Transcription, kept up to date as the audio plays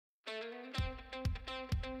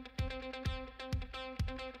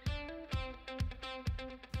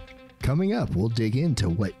Coming up, we'll dig into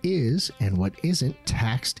what is and what isn't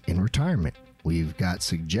taxed in retirement. We've got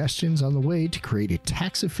suggestions on the way to create a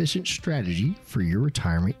tax-efficient strategy for your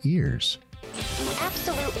retirement years.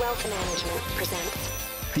 Absolute Wealth Management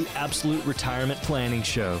presents The Absolute Retirement Planning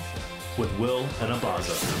Show with Will and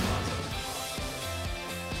Abaza.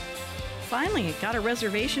 Finally, got a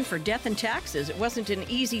reservation for Death and Taxes. It wasn't an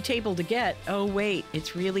easy table to get. Oh, wait,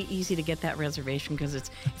 it's really easy to get that reservation because it's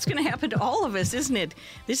going to happen to all of us, isn't it?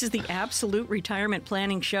 This is the Absolute Retirement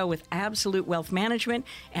Planning Show with Absolute Wealth Management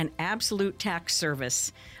and Absolute Tax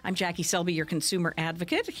Service. I'm Jackie Selby, your consumer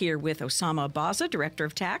advocate, here with Osama Abaza, Director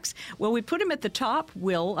of Tax. Well, we put him at the top,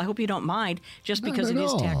 Will. I hope you don't mind, just because it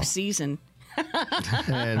is tax season.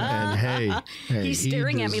 and hey, he's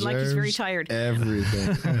staring at me like he's very tired.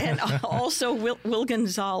 Everything. And also Will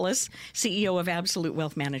Gonzalez, CEO of Absolute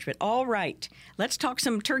Wealth Management. All right, let's talk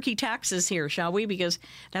some turkey taxes here, shall we? Because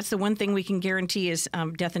that's the one thing we can guarantee is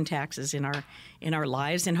death and taxes in our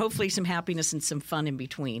lives, and hopefully some happiness and some fun in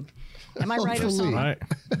between. Am I right, Osama? Right.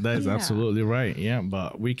 That is absolutely right. Yeah,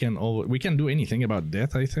 but we can do anything about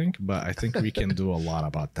death, I think, but I think we can do a lot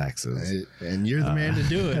about taxes. And you're the man to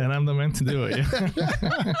do it. And I'm the man to do it.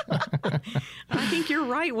 Yeah. I think you're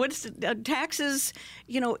right. What's taxes,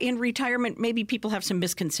 in retirement, maybe people have some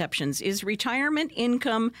misconceptions. Is retirement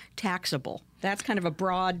income taxable? That's kind of a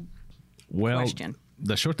broad question.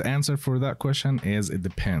 The short answer for that question is it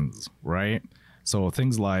depends, right? So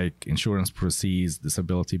things like insurance proceeds,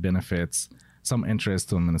 disability benefits, some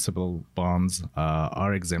interest on municipal bonds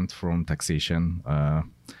are exempt from taxation.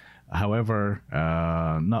 However,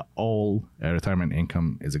 not all retirement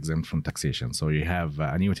income is exempt from taxation. So you have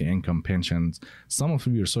annuity income, pensions, some of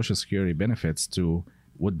your Social Security benefits too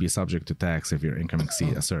would be subject to tax if your income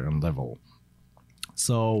exceeds a certain level.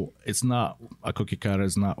 So it's not a cookie cutter,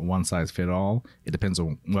 it's not one size fit all. It depends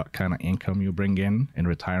on what kind of income you bring in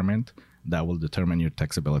retirement. That will determine your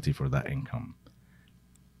taxability for that income.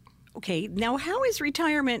 Okay. Now, how is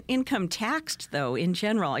retirement income taxed, though, in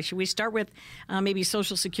general? Should we start with maybe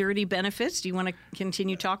Social Security benefits? Do you want to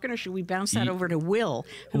continue talking, or should we bounce that over to Will,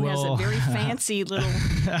 who has a very fancy little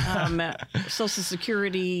Social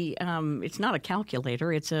Security? It's not a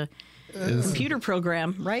calculator. It's a computer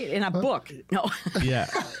program, right? In a book. No. Yeah.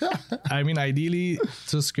 I mean, ideally,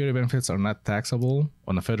 Social Security benefits are not taxable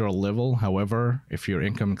on a federal level. However, if your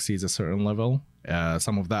income exceeds a certain level,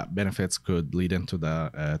 some of that benefits could lead into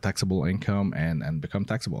the taxable income and become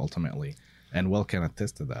taxable ultimately. And Will can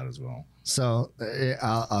attest to that as well. So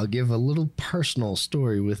I'll give a little personal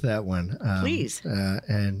story with that one. Please.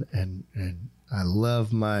 And I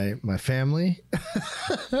love my family.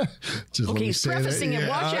 Just okay, he's prefacing it.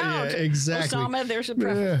 Watch out. Yeah, exactly. Osama, there's a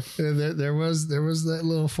preface. Yeah, there was that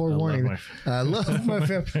little forewarning. I love my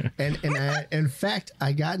family. And in fact,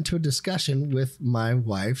 I got into a discussion with my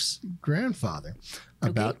wife's grandfather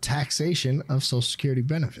about taxation of Social Security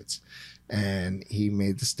benefits. And he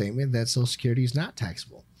made the statement that Social Security is not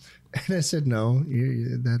taxable. And I said, no,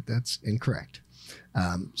 that's incorrect.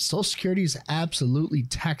 Social Security is absolutely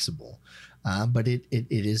taxable. But it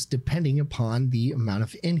is depending upon the amount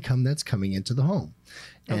of income that's coming into the home.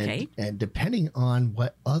 And depending on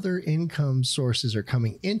what other income sources are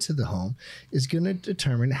coming into the home is going to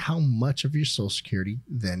determine how much of your Social Security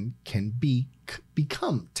then can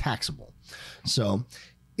become taxable. So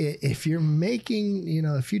if you're making,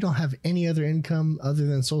 if you don't have any other income other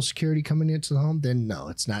than Social Security coming into the home, then no,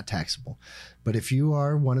 it's not taxable. But if you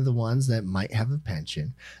are one of the ones that might have a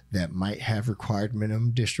pension, that might have required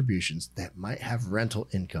minimum distributions, that might have rental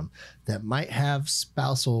income, that might have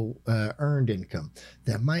spousal earned income,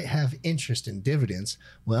 that might have interest and dividends,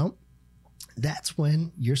 well, that's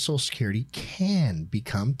when your Social Security can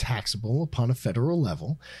become taxable upon a federal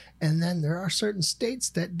level. And then there are certain states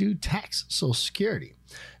that do tax Social Security.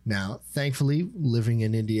 Now, thankfully, living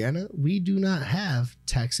in Indiana, we do not have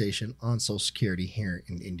taxation on Social Security here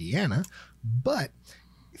in Indiana, but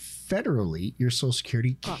federally, your Social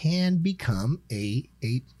Security can become a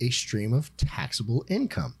stream of taxable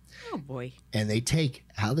income. Oh, boy. And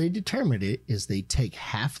how they determine it is they take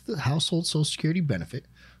half the household Social Security benefit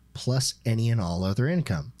plus any and all other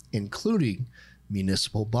income, including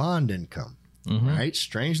municipal bond income. Right?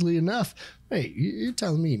 Strangely enough, hey, you're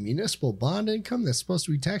telling me municipal bond income that's supposed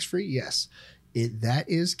to be tax-free? Yes. That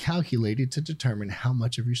is calculated to determine how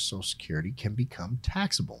much of your Social Security can become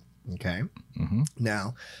taxable. Okay.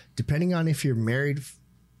 Now, depending on if you're married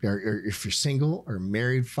or if you're single or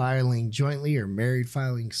married filing jointly or married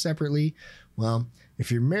filing separately, well,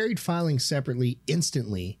 if you're married filing separately,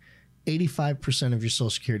 instantly 85% of your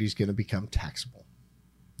Social Security is going to become taxable.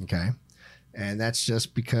 Okay. And that's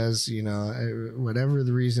just because, whatever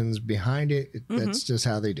the reasons behind it, that's just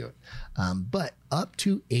how they do it. But up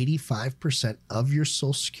to 85% of your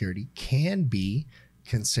Social Security can be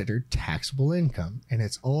considered taxable income. And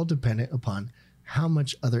it's all dependent upon how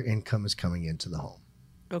much other income is coming into the home.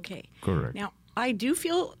 Okay. Correct. Now, I do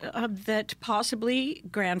feel that possibly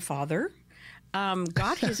grandfather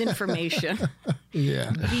got his information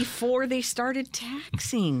before they started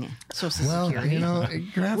taxing Social Security,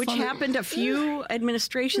 which happened a few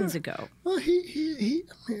administrations ago. Well, he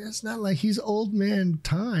it's not like he's old man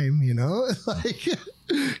time, like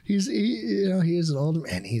he is an old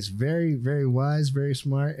man. He's very, very wise, very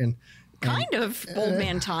smart, and kind of old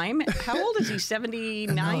man time. How old is he?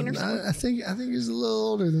 79 or something? I think he's a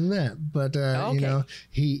little older than that. But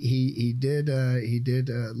he did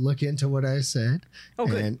look into what I said. Oh,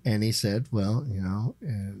 good. And he said, well,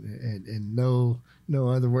 and no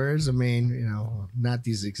other words. I mean, not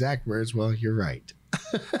these exact words. Well, you're right.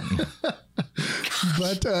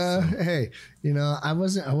 But hey, I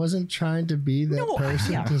wasn't trying to be that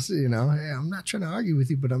person. I'm not trying to argue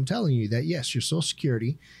with you, but I'm telling you that yes, your Social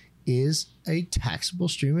Security is a taxable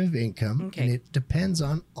stream of income, and it depends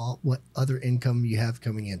on what other income you have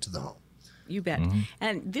coming into the home. You bet.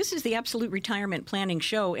 And this is the Absolute Retirement Planning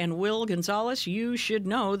Show. And Will Gonzalez, you should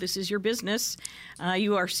know this is your business.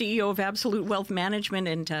 You are CEO of Absolute Wealth Management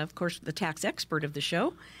and, of course, the tax expert of the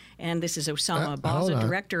show. And this is Osama Baza,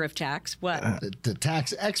 Director of Tax. What? The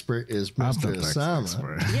tax expert is Mr.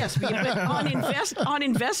 Osama. Yes, but on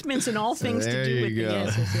investments and all things to do with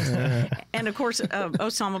yes. And, of course,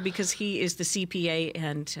 Osama, because he is the CPA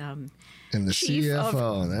and the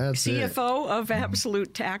CFO. That's CFO of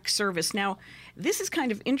Absolute Tax Service. Now, this is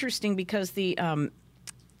kind of interesting because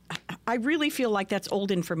I really feel like that's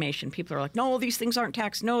old information. People are like, no, these things aren't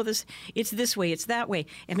taxed. No, it's this way, it's that way.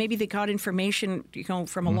 And maybe they got information,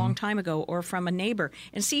 from a long time ago or from a neighbor.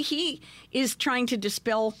 And see, he is trying to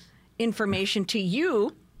dispel information to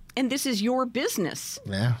you, and this is your business.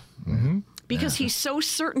 Yeah. Because he's so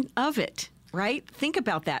certain of it. Right? Think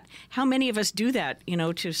about that. How many of us do that,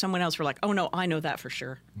 to someone else? We're like, oh, no, I know that for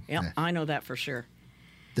sure. Yeah, I know that for sure.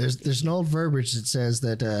 There's an old verbiage that says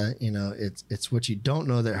that, it's what you don't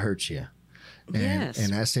know that hurts you. Yes.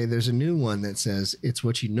 And I say there's a new one that says it's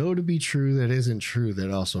what you know to be true that isn't true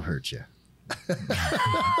that also hurts you.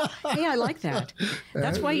 Hey, I like that.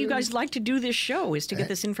 That's why you guys like to do this show, is to get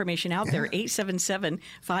this information out there.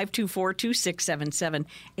 877-524-2677.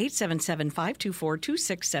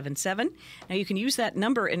 877-524-2677. Now, you can use that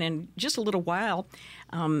number, and in just a little while,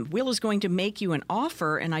 Will is going to make you an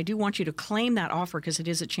offer, and I do want you to claim that offer because it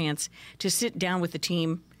is a chance to sit down with the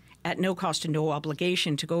team at no cost and no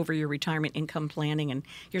obligation to go over your retirement income planning and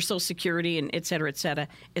your Social Security and et cetera, et cetera,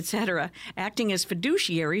 et cetera. Acting as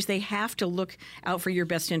fiduciaries, they have to look out for your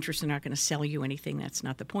best interest. They're not going to sell you anything. That's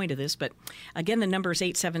not the point of this. But again, the number is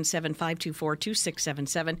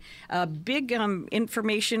 877-524-2677. A big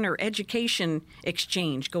information or education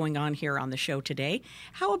exchange going on here on the show today.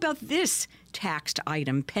 How about this taxed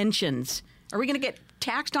item, pensions? Are we going to get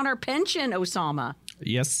taxed on our pension, Osama?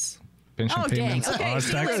 Yes. Pension payments are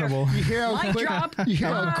taxable. You hear how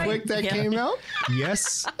quick that came out?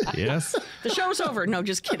 Yes. The show's over. No,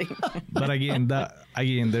 just kidding. But again,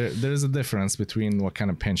 there's a difference between what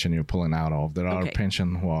kind of pension you're pulling out of. There are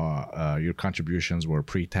pension where your contributions were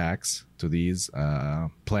pre-tax to these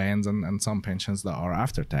plans, and some pensions that are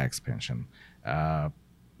after-tax pension.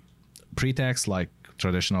 Pre-tax, like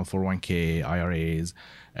traditional 401k, IRAs.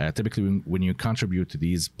 Typically, when you contribute to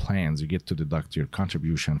these plans, you get to deduct your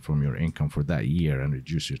contribution from your income for that year and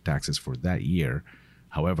reduce your taxes for that year.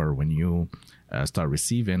 However, when you start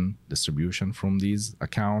receiving distribution from these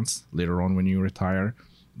accounts later on when you retire,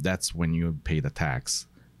 that's when you pay the tax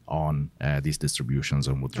on these distributions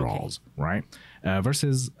and withdrawals, right?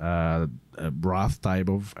 Versus Roth type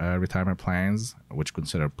of retirement plans, which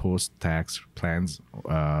consider post-tax plans,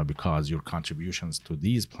 because your contributions to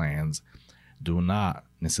these plans do not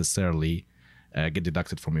necessarily get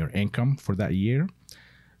deducted from your income for that year.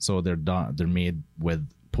 So they're made with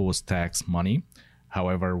post-tax money.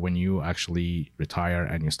 However, when you actually retire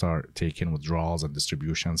and you start taking withdrawals and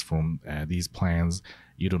distributions from these plans,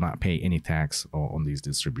 you do not pay any tax on these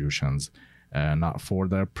distributions, not for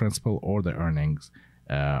the principal or the earnings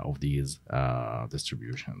of these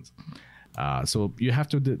distributions. So you have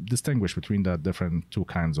to distinguish between the different two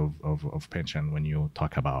kinds of pension when you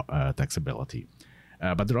talk about taxability.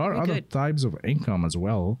 But there are other types of income as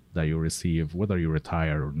well that you receive, whether you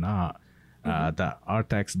retire or not, that are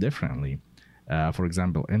taxed differently. For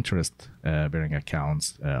example, interest-bearing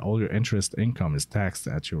accounts, all your interest income is taxed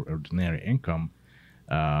at your ordinary income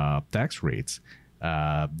tax rates.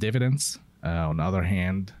 Dividends on the other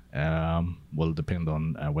hand, will depend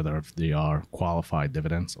on whether if they are qualified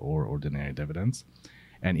dividends or ordinary dividends.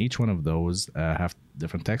 And each one of those have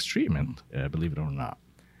different tax treatment, believe it or not.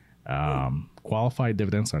 Qualified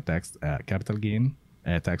dividends are taxed capital gain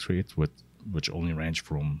tax rates, which only range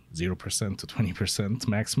from 0% to 20%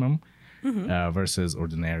 maximum, versus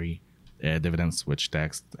ordinary dividends, which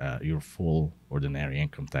tax your full ordinary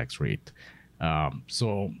income tax rate.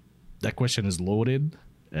 So that question is loaded.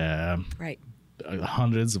 Right.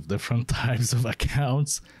 Hundreds of different types of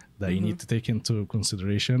accounts that you need to take into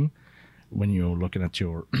consideration when you're looking at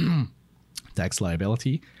your tax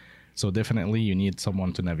liability. So definitely you need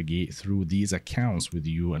someone to navigate through these accounts with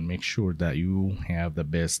you and make sure that you have the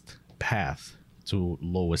best path to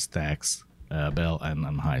lowest tax bill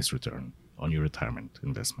and highest return on your retirement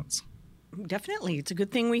investments. Definitely. It's a good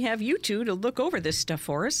thing we have you two to look over this stuff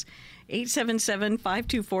for us.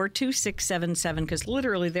 877-524-2677, because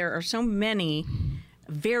literally there are so many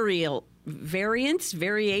variations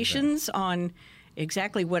on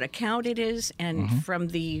exactly what account it is. And from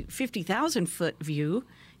the 50,000-foot view,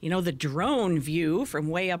 the drone view from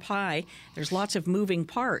way up high, there's lots of moving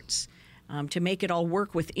parts to make it all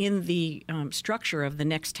work within the structure of the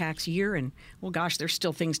next tax year. And, well, gosh, there's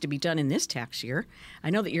still things to be done in this tax year. I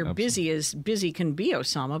know that you're busy as busy can be,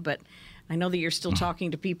 Osama, but I know that you're still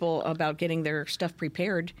talking to people about getting their stuff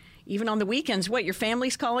prepared. Even on the weekends, your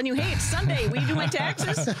family's calling you, hey, it's Sunday, will you do my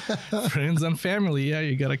taxes? Friends and family,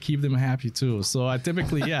 you got to keep them happy too. So I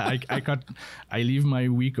typically, I leave my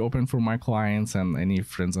week open for my clients and any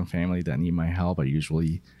friends and family that need my help. I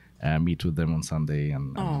usually meet with them on Sunday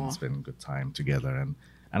and spend a good time together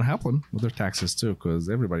and help them with their taxes too, because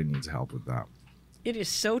everybody needs help with that. It is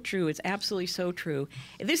so true. It's absolutely so true.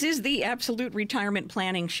 This is the Absolute Retirement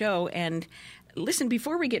Planning Show. And listen,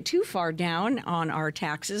 before we get too far down on our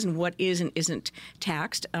taxes and what is and isn't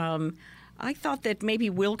taxed, I thought that maybe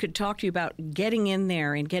Will could talk to you about getting in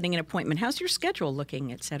there and getting an appointment. How's your schedule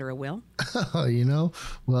looking, et cetera, Will?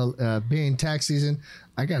 Being tax season,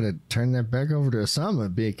 I got to turn that back over to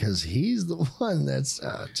Osama because he's the one that's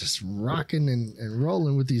just rocking and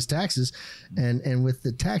rolling with these taxes. And with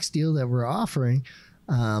the tax deal that we're offering,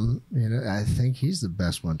 I think he's the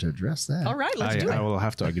best one to address that. All right, let's do it. I will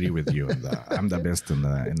have to agree with you on that. I'm the best in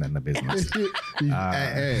the business. And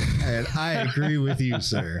I agree with you,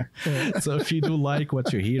 sir. So if you do like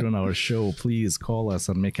what you hear on our show, please call us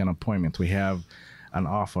and make an appointment. We have an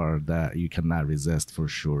offer that you cannot resist for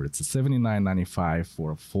sure. It's $79.95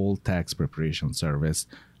 for a full tax preparation service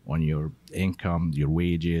on your income, your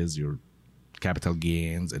wages, your capital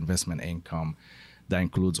gains, investment income. That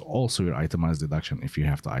includes also your itemized deduction if you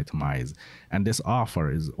have to itemize. And this offer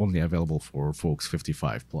is only available for folks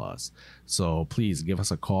 55 plus. So please give us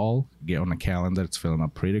a call, get on the calendar. It's filling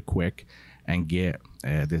up pretty quick, and get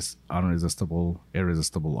this irresistible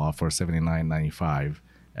offer, $79.95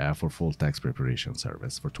 for full tax preparation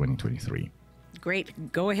service for 2023.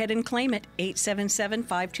 Great. Go ahead and claim it.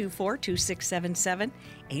 877-524-2677.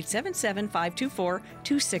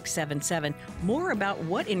 877-524-2677. More about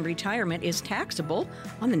what in retirement is taxable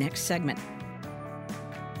on the next segment.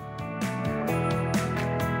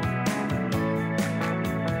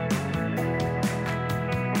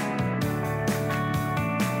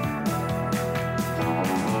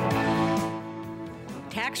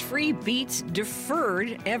 Tax-free beats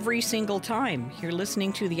deferred every single time. You're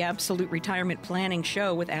listening to the Absolute Retirement Planning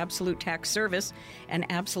Show with Absolute Tax Service and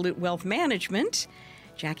Absolute Wealth Management.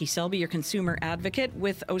 Jackie Selby, your consumer advocate,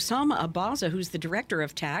 with Osama Abaza, who's the director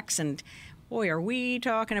of tax. And boy, are we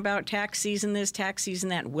talking about tax season this, tax season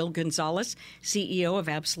that. Will Gonzalez, CEO of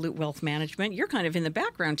Absolute Wealth Management. You're kind of in the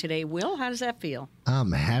background today, Will. How does that feel?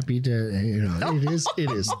 I'm happy to,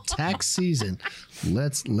 it is tax season.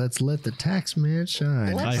 Let's let the tax man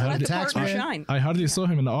shine. Let's let the partner shine. I hardly saw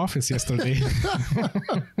him in the office yesterday. Yeah.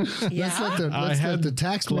 Let's let the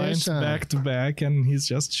tax man shine. Back to back, and he's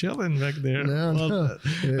just chilling back there. No.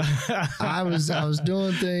 I was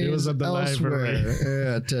doing things He was at the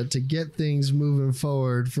elsewhere to get things moving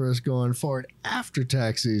forward for us going forward after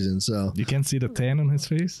tax season. So you can see the tan on his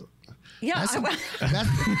face. Yeah,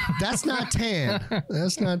 that's not tan.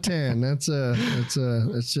 That's not tan.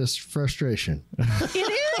 It's just frustration.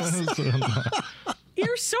 It is.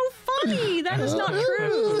 You're so funny. That is not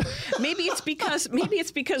true. Maybe it's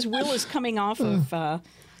because Will is coming off of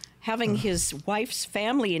having his wife's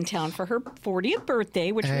family in town for her 40th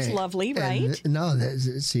birthday, which was lovely, right? No,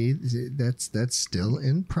 that's still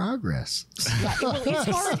in progress. Yeah, well,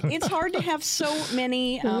 it's hard to have so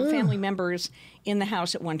many family members in the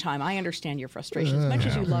house at one time. I understand your frustration. As much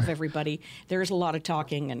as you love everybody, there's a lot of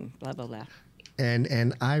talking and blah, blah, blah.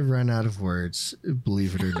 And I run out of words,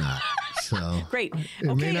 believe it or not. So Great. it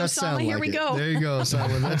may Okay, not Osama, sound here like we it. go. There you go,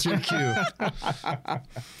 Osama. That's your cue.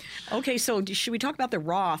 Okay, so should we talk about the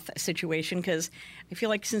Roth situation? Because I feel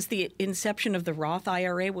like since the inception of the Roth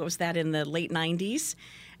IRA, what was that, in the late 90s?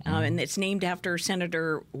 And it's named after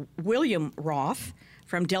Senator William Roth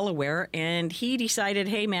from Delaware. And he decided,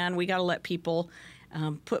 hey, man, we got to let people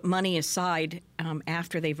put money aside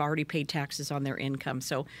after they've already paid taxes on their income.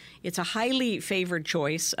 So it's a highly favored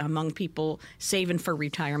choice among people saving for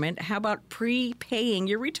retirement. How about prepaying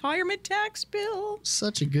your retirement tax bill?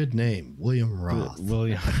 Such a good name, William Roth.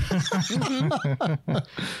 William. Thank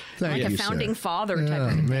Like you, a founding sir. father type Oh,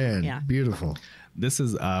 of thing. man, Yeah. beautiful. This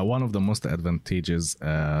is one of the most advantageous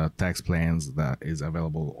tax plans that is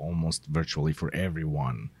available almost virtually for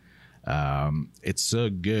everyone. It's so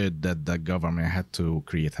good that the government had to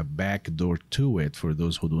create a backdoor to it for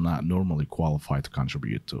those who do not normally qualify to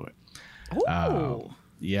contribute to it. Ooh.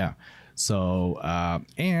 Yeah. So,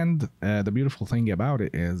 and the beautiful thing about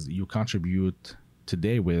it is you contribute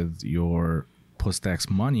today with your post-tax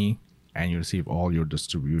money and you receive all your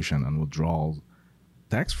distribution and withdrawals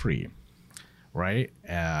tax-free, right?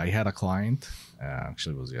 I had a client,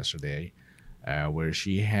 actually it was yesterday, where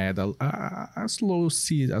she had a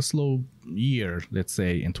slow year, let's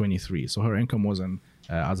say in 23. So her income wasn't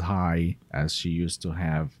as high as she used to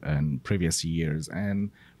have in previous years.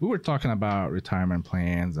 And we were talking about retirement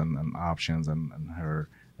plans and options and her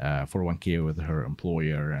 401k with her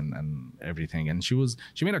employer and everything. And she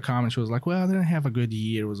made a comment. She was like, well, I didn't have a good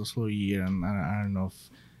year. It was a slow year. And I don't know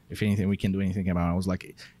if anything, we can do anything about it. I was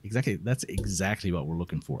like, exactly. That's exactly what we're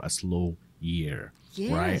looking for. A slow year,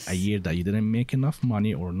 Yes. right? A year that you didn't make enough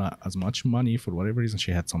money or not as much money for whatever reason.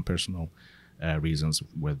 She had some personal reasons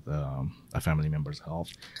with a family member's health.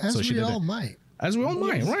 As so she we didn't- all might. as we all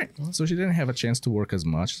might, right? So she didn't have a chance to work as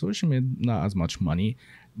much, so she made not as much money.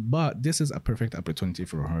 But this is a perfect opportunity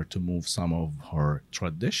for her to move some of her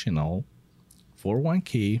traditional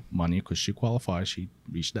 401k money, because she qualifies, she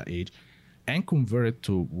reached that age, and convert it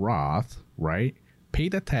to Roth, right? Pay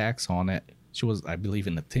the tax on it. She was, I believe,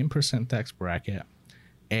 in the 10% tax bracket,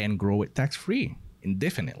 and grow it tax-free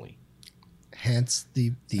indefinitely. Hence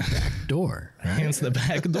the back door. Right? Hence the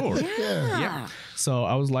back door. Yeah. So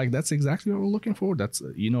I was like, that's exactly what we're looking for. That's,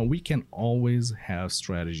 we can always have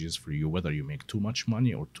strategies for you, whether you make too much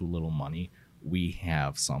money or too little money. We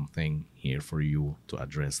have something here for you to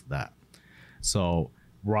address that. So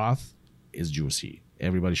Roth is juicy.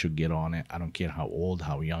 Everybody should get on it. I don't care how old,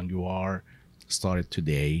 how young you are. Start it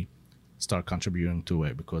today. Start contributing to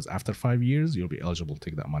it, because after 5 years, you'll be eligible to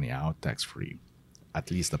take that money out tax-free.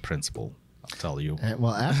 At least the principal, I'll tell you. And,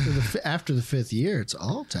 well, after the fifth year, it's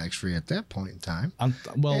all tax free at that point in time.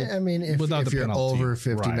 Well, I mean, if without the you're penalty, over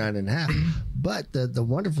 59 right. and a half. But the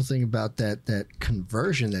wonderful thing about that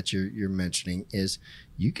conversion that you're mentioning is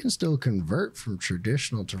you can still convert from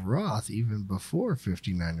traditional to Roth even before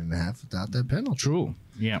 59 and a half without that penalty. True.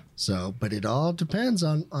 Yeah. So, but it all depends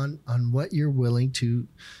on what you're willing to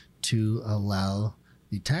allow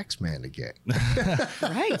the tax man to get.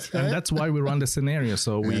 Right. And that's why we run the scenario.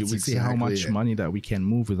 So we That's see how exactly much it. money that we can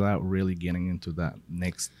move without really getting into that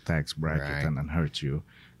next tax bracket Right. and hurt you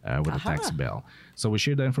with a tax bill. So we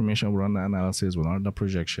share the information, we run the analysis, we run the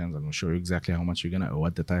projections, and we'll show you exactly how much you're going to owe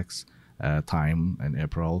at the tax time in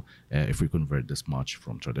April if we convert this much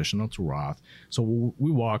from traditional to Roth. So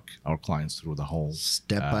we walk our clients through the whole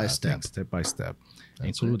Step by step. step by step,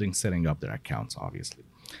 including setting up their accounts, obviously.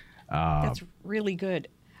 That's really good.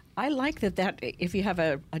 I like that if you have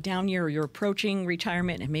a down year or you're approaching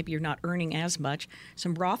retirement and maybe you're not earning as much,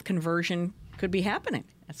 some Roth conversion could be happening.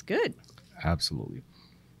 That's good. Absolutely.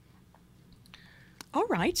 All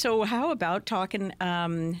right. So how about talking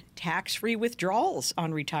tax-free withdrawals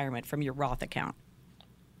on retirement from your Roth account?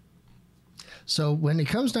 So when it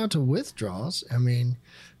comes down to withdrawals, I mean,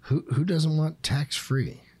 who doesn't want tax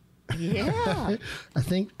free? Yeah. I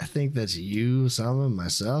think that's you, some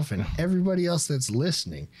myself, and everybody else that's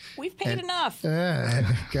listening. We've paid enough.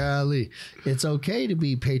 Golly, it's okay to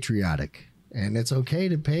be patriotic, and it's okay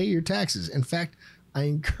to pay your taxes. In fact, I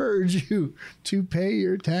encourage you to pay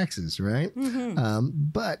your taxes, right?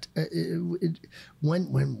 But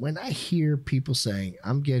when I hear people saying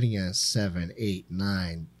I'm getting a $7,000,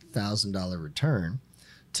 $8,000, $9,000 return,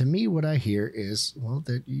 to me, what I hear is, well,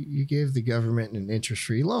 that you gave the government an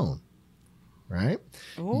interest-free loan, right?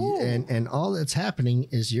 Oh. And all that's happening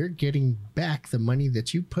is you're getting back the money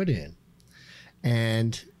that you put in,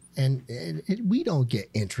 and we don't get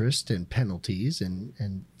interest and penalties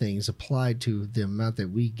and things applied to the amount that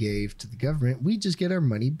we gave to the government. We just get our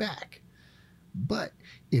money back. But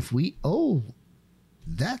if we owe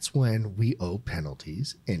that's when we owe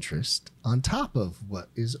penalties, interest on top of what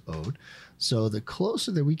is owed. So the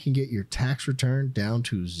closer that we can get your tax return down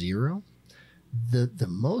to zero, the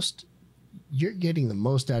most you're getting the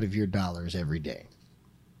most out of your dollars every day.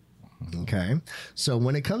 Okay. So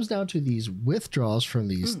when it comes down to these withdrawals from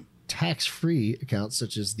these tax-free accounts,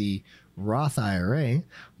 such as the Roth IRA,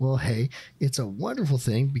 well, hey, it's a wonderful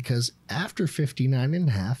thing because after 59 and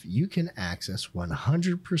a half, you can access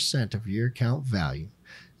 100% of your account value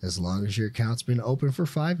as long as your account's been open for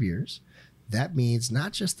 5 years. That means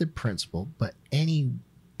not just the principal, but any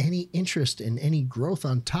interest and any growth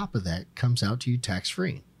on top of that comes out to you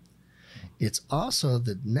tax-free. It's also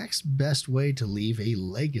the next best way to leave a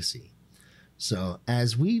legacy. So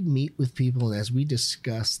as we meet with people and as we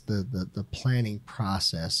discuss the planning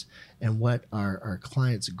process and what our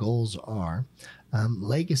clients' goals are,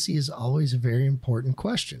 legacy is always a very important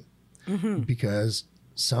question because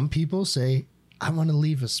some people say, I want to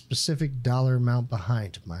leave a specific dollar amount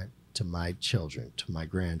behind to my children, to my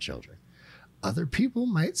grandchildren. Other people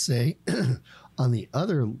might say, on the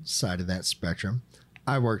other side of that spectrum,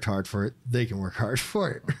 I worked hard for it. They can work hard for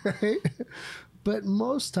it, right? But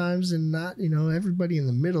most times, and not, everybody in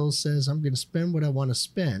the middle says, I'm going to spend what I want to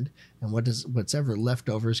spend, and what's ever left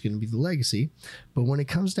over is going to be the legacy. But when it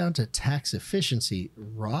comes down to tax efficiency,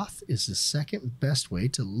 Roth is the second best way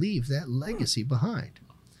to leave that legacy behind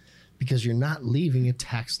because you're not leaving a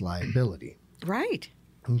tax liability. Right.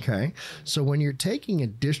 Okay. So when you're taking a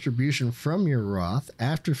distribution from your Roth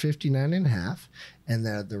after 59 and a half, and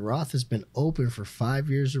the Roth has been open for 5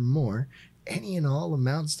 years or more, any and all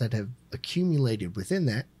amounts that have accumulated within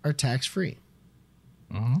that are tax-free.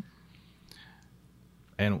 Mm-hmm.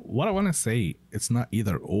 And what I want to say, it's not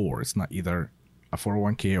either or. It's not either a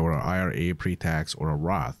 401k or an IRA pre-tax or a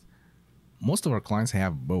Roth. Most of our clients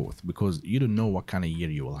have both because you don't know what kind of year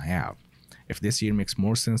you will have. If this year makes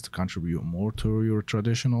more sense to contribute more to your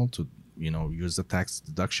traditional to, use the tax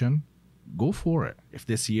deduction, go for it. If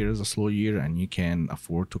this year is a slow year and you can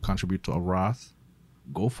afford to contribute to a Roth,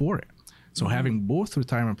 go for it. So having both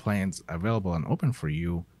retirement plans available and open for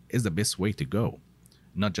you is the best way to go.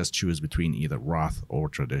 Not just choose between either Roth or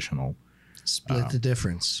traditional. Split the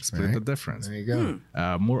difference. Split the difference. There you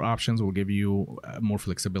go. More options will give you more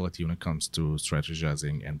flexibility when it comes to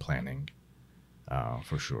strategizing and planning,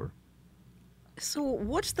 for sure. So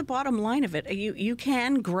what's the bottom line of it? You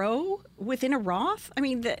can grow within a Roth? I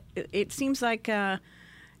mean, it seems like I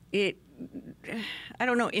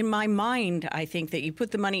don't know. In my mind, I think that you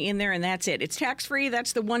put the money in there and that's it. It's tax-free.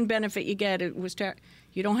 That's the one benefit you get.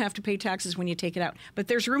 You don't have to pay taxes when you take it out. But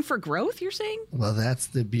there's room for growth, you're saying? Well, that's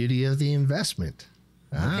the beauty of the investment.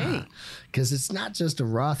 Okay. Because it's not just a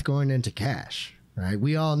Roth going into cash, right?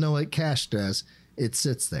 We all know what cash does. It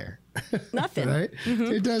sits there. Nothing. Right?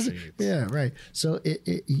 Mm-hmm. It doesn't. Yeah, right. So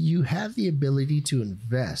you have the ability to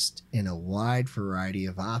invest in a wide variety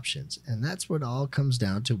of options. And that's what all comes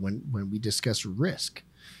down to when we discuss risk.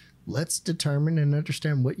 Let's determine and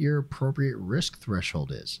understand what your appropriate risk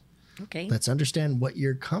threshold is. Okay. Let's understand what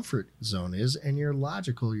your comfort zone is and your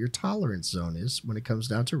tolerance zone is when it comes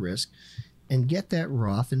down to risk, and get that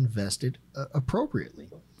Roth invested appropriately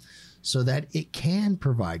so that it can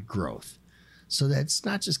provide growth. So that it's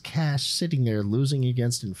not just cash sitting there losing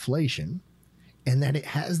against inflation, and that it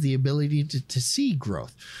has the ability to see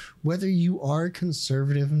growth. Whether you are a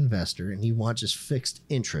conservative investor and you want just fixed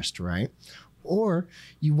interest, right? Or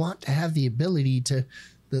you want to have the ability to,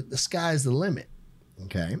 the sky's the limit,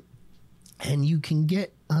 okay? And you can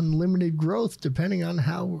get unlimited growth depending on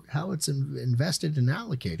how it's invested and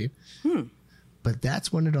allocated. But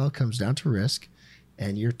that's when it all comes down to risk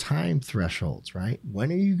and your time thresholds, right?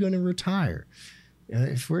 When are you going to retire?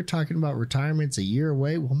 If we're talking about retirement's a year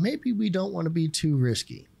away, well, maybe we don't want to be too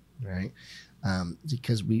risky, right?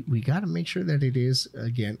 Because we got to make sure that it is,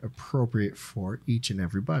 again, appropriate for each and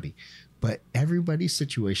everybody. But everybody's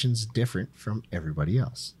situation is different from everybody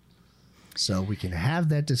else. So we can have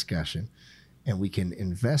that discussion and we can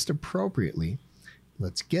invest appropriately.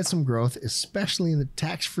 Let's get some growth, especially in the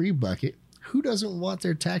tax-free bucket. Who doesn't want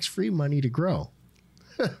their tax-free money to grow?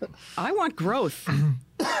 I want growth.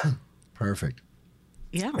 Perfect.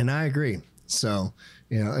 Yeah. And I agree. So,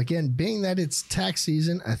 again, being that it's tax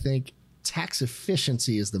season, I think tax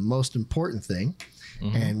efficiency is the most important thing.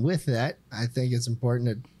 Mm-hmm. And with that, I think it's important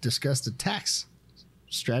to discuss the tax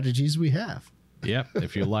strategies we have. Yep.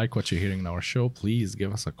 If you like what you're hearing in our show, please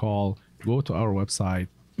give us a call. Go to our website,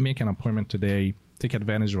 make an appointment today, take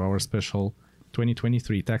advantage of our special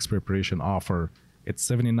 2023 tax preparation offer. It's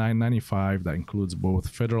 $79.95. That includes both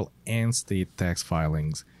federal and state tax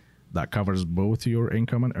filings. That covers both your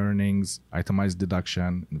income and earnings, itemized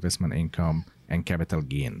deduction, investment income, and capital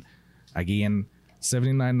gain. Again,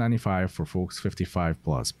 $79.95 for folks 55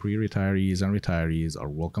 plus. Pre-retirees and retirees are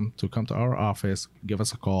welcome to come to our office, give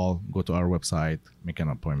us a call, go to our website, make an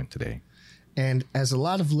appointment today. And as a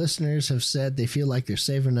lot of listeners have said, they feel like they're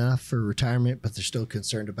saving enough for retirement, but they're still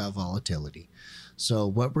concerned about volatility. So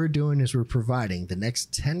what we're doing is we're providing the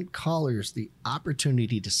next 10 callers the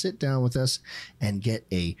opportunity to sit down with us and get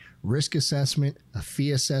a risk assessment, a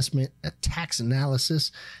fee assessment, a tax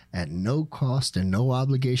analysis at no cost and no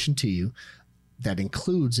obligation to you. That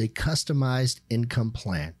includes a customized income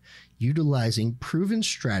plan utilizing proven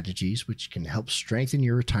strategies which can help strengthen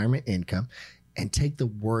your retirement income and take the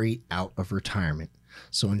worry out of retirement.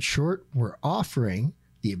 So in short, we're offering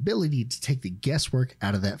the ability to take the guesswork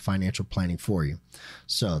out of that financial planning for you.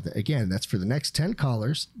 So again, that's for the next 10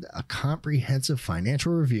 callers, a comprehensive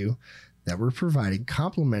financial review that we're providing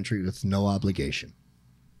complimentary with no obligation.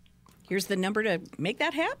 Here's the number to make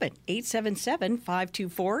that happen,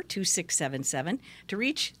 877-524-2677, to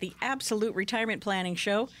reach the Absolute Retirement Planning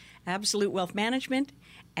Show, Absolute Wealth Management,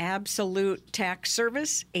 Absolute Tax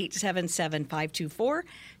Service,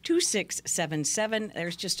 877-524-2677.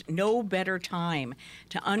 There's just no better time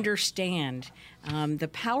to understand the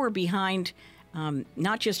power behind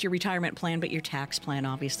not just your retirement plan, but your tax plan,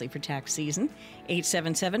 obviously, for tax season.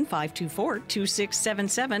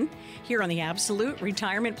 877-524-2677 here on the Absolute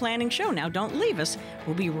Retirement Planning Show. Now, don't leave us.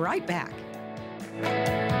 We'll be right back.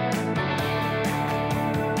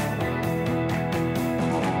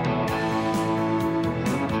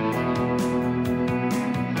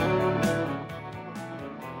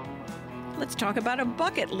 Let's talk about a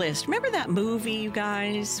bucket list. Remember that movie, you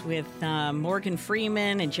guys, with Morgan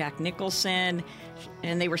Freeman and Jack Nicholson?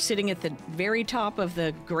 And they were sitting at the very top of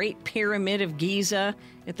the Great Pyramid of Giza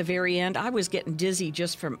at the very end. I was getting dizzy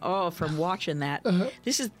just from watching that.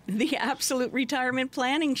 This is the Absolute Retirement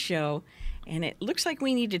Planning Show. And it looks like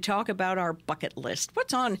we need to talk about our bucket list.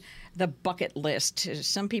 What's on the bucket list?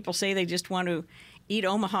 Some people say they just want to eat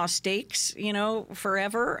Omaha steaks,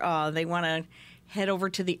 forever. They want to head over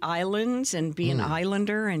to the islands and be an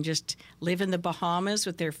islander and just live in the Bahamas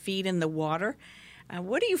with their feet in the water.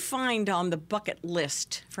 What do you find on the bucket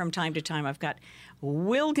list from time to time? I've got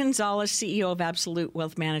Will Gonzalez, CEO of Absolute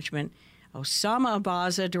Wealth Management, Osama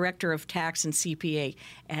Abaza, Director of Tax and CPA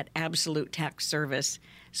at Absolute Tax Service.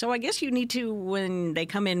 So I guess you need to, when they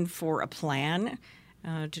come in for a plan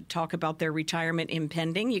to talk about their retirement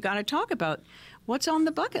impending, you got to talk about what's on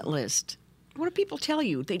the bucket list. What do people tell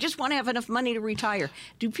you? They just want to have enough money to retire.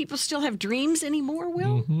 Do people still have dreams anymore,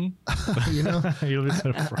 Will? Mm-hmm. You'll be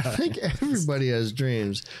surprised. I think everybody has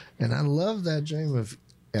dreams. And I love that dream of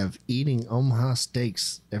eating Omaha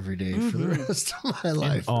steaks every day for the rest of my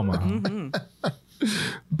life. Omaha.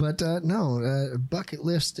 But bucket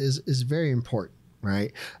list is very important.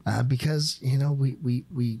 Right, because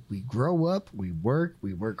we grow up, we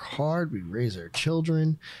work hard, we raise our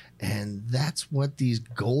children, and that's what these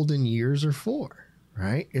golden years are for.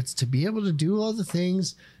 Right, it's to be able to do all the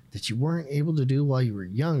things that you weren't able to do while you were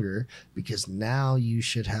younger, because now you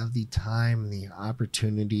should have the time, and the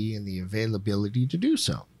opportunity, and the availability to do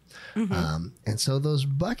so. And so those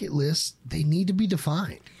bucket lists, they need to be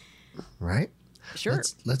defined. Right. Sure.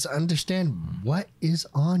 Let's understand what is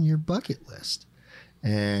on your bucket list.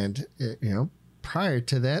 And prior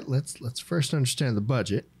to that, let's first understand the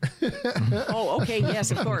budget. Oh, okay, yes,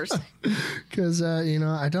 of course. Because I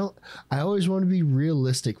always want to be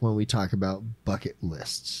realistic when we talk about bucket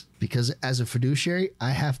lists. Because as a fiduciary, I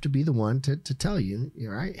have to be the one to tell you,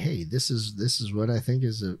 right? Hey, this is what I think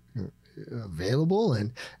is available,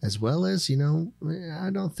 and as well as I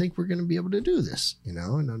don't think we're going to be able to do this, and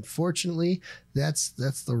unfortunately that's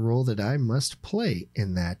the role that I must play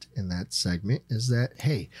in that segment, is that,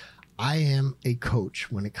 hey, I am a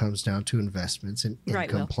coach when it comes down to investments and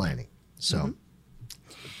income planning. So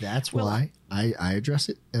that's why I address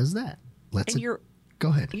it as that. Go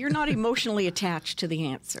ahead. You're not emotionally attached to the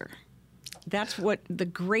answer. That's what the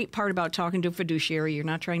great part about talking to a fiduciary. You're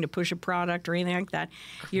not trying to push a product or anything like that.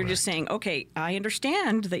 Correct. You're just saying, okay, I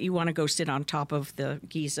understand that you want to go sit on top of the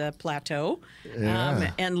Giza Plateau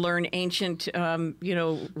and learn ancient,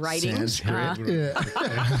 writings.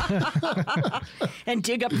 And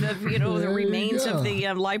dig up the remains of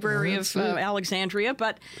the Library of Alexandria.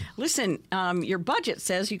 But listen, your budget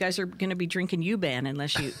says you guys are going to be drinking Yuban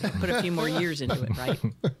unless you put a few more years into it, right?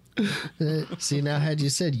 See, now had you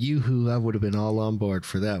said Yoo-hoo, I would have been all on board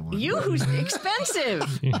for that one. Yoo-hoo's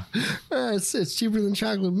expensive. It's cheaper than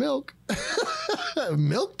chocolate milk.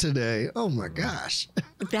 Milk today. Oh my gosh.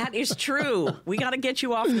 That is true. We got to get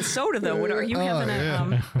you off the soda, though. What are you having?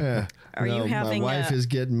 Are you having? My wife is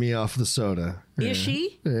getting me off the soda. Is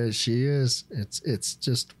she? She is. It's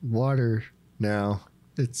just water now.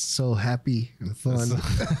 It's so happy and fun.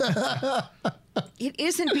 It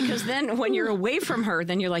isn't, because then when you're away from her,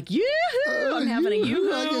 then you're like, yoo-hoo, I'm having a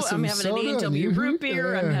yoo-hoo, I'm having an A&W root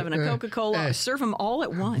beer, I'm having a Coca-Cola. Serve them all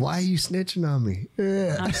at once. Why are you snitching on me?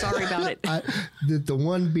 I'm sorry about it. The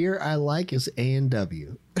one beer I like is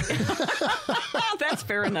A&W. That's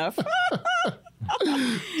fair enough.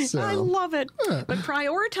 So, I love it. But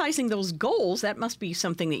prioritizing those goals, that must be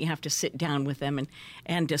something that you have to sit down with them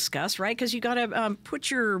and discuss, right? Because you got to put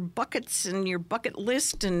your buckets and your bucket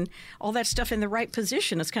list and all that stuff in the right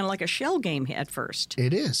position. It's kind of like a shell game at first.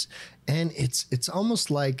 It is. And it's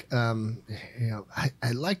almost like,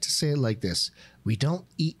 I like to say it like this. We don't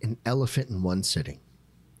eat an elephant in one sitting.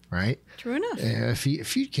 Right? True enough.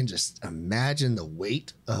 If you can just imagine the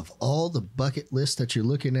weight of all the bucket lists that you're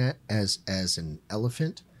looking at as an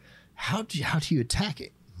elephant, how do you attack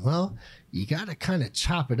it? Well, you got to kind of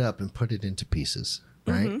chop it up and put it into pieces,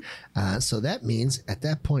 right? So that means at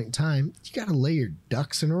that point in time, you got to lay your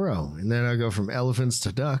ducks in a row. And then I go from elephants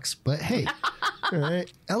to ducks. But hey, all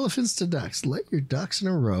right, elephants to ducks. Lay your ducks in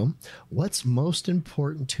a row. What's most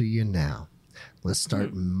important to you now? Let's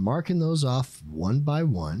start marking those off one by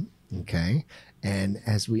one, okay? And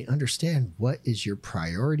as we understand what is your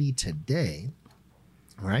priority today,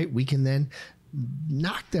 all right, we can then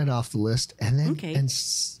knock that off the list and then and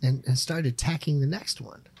start attacking the next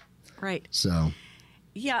one. Right. So,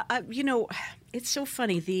 yeah, it's so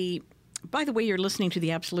funny. By the way, you're listening to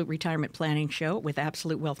the Absolute Retirement Planning Show with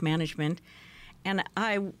Absolute Wealth Management, and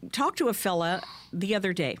I talked to a fella the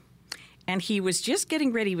other day. And he was just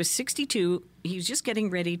getting ready. He was 62. He was just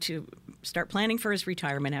getting ready to start planning for his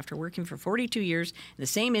retirement after working for 42 years in the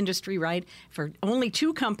same industry, right? For only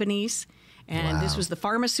 2 companies. And this was the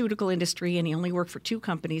pharmaceutical industry, and he only worked for 2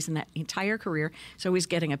 companies in that entire career. So he's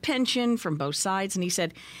getting a pension from both sides. And he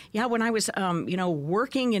said, yeah, when I was,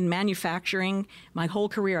 working in manufacturing my whole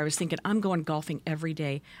career, I was thinking, I'm going golfing every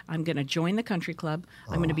day. I'm going to join the country club.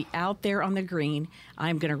 I'm going to be out there on the green.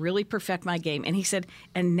 I'm going to really perfect my game. And he said,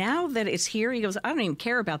 and now that it's here, he goes, I don't even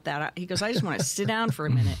care about that. He goes, I just want to sit down for a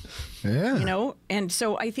minute. Yeah. And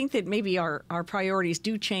so I think that maybe our priorities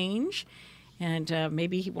do change. And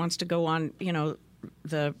maybe he wants to go on,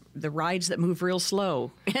 the rides that move real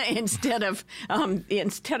slow instead of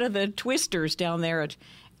the twisters down there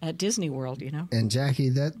at Disney World, And Jackie,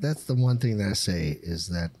 that's the one thing that I say is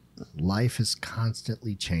that life is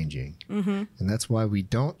constantly changing. And that's why we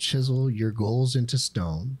don't chisel your goals into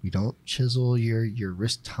stone. We don't chisel your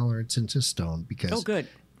risk tolerance into stone because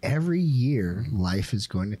every year life is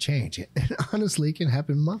going to change. And honestly, it can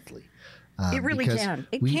happen monthly. It really can.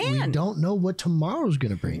 We don't know what tomorrow's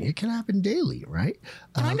going to bring. It can happen daily, right?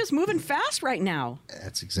 Time is moving fast right now.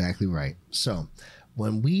 That's exactly right. So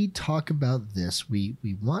when we talk about this, we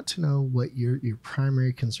want to know what your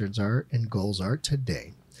primary concerns are and goals are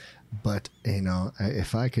today. But,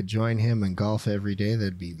 if I could join him and golf every day,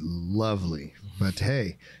 that'd be lovely. But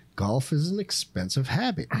hey, golf is an expensive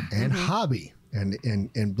habit and hobby.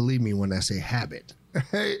 And believe me when I say habit.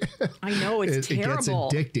 I know it's terrible.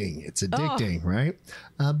 It gets addicting. It's addicting, right?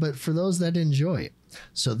 But for those that enjoy it.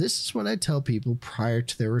 So this is what I tell people prior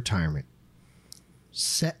to their retirement.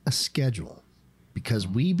 Set a schedule because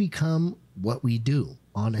we become what we do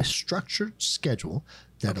on a structured schedule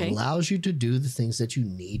that allows you to do the things that you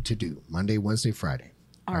need to do Monday, Wednesday, Friday.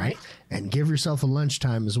 All right. And give yourself a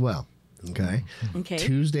lunchtime as well. Okay.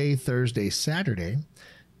 Tuesday, Thursday, Saturday,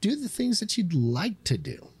 do the things that you'd like to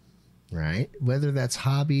do. Right? Whether that's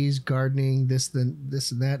hobbies, gardening, this and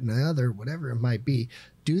that and the other, whatever it might be,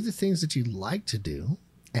 do the things that you like to do.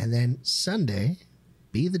 And then Sunday,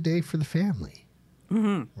 be the day for the family.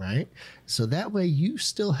 Right? So that way you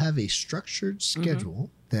still have a structured schedule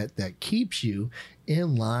that keeps you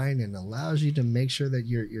in line and allows you to make sure that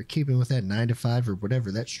you're keeping with that 9 to 5 or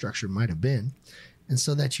whatever that structure might have been. And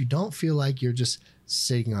so that you don't feel like you're just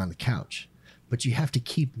sitting on the couch, but you have to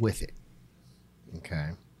keep with it. Okay.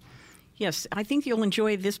 Yes, I think you'll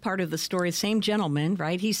enjoy this part of the story. Same gentleman,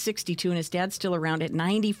 right? He's 62 and his dad's still around at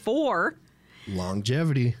 94.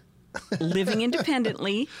 Longevity. Living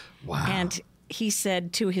independently. Wow. And he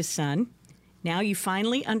said to his son, now you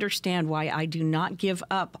finally understand why I do not give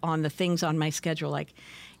up on the things on my schedule. Like,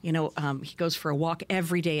 he goes for a walk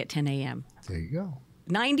every day at 10 a.m. There you go.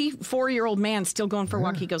 94-year-old man still going for a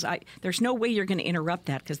walk. He goes, there's no way you're going to interrupt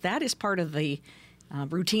that because that is part of the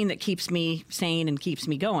routine that keeps me sane and keeps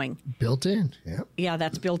me going. Built in, yeah. Yeah,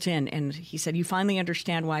 that's built in. And he said, you finally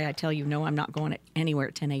understand why I tell you, no, I'm not going anywhere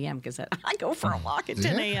at 10 a.m. because I go for a walk at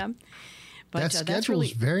 10 a.m. But that schedule that's really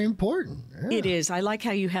is very important. Yeah. It is. I like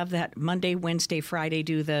how you have that Monday, Wednesday, Friday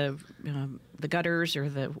do the gutters or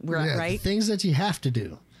right? The things that you have to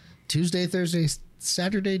do. Tuesday, Thursday,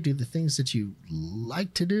 Saturday, do the things that you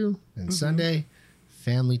like to do. And Sunday,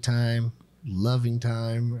 family time, loving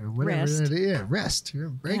time, or whatever. Rest. Yeah, rest.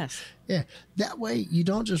 Break. Yes. Yeah. That way you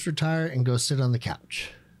don't just retire and go sit on the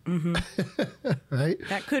couch. Right?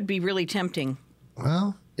 That could be really tempting.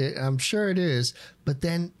 Well, I'm sure it is, but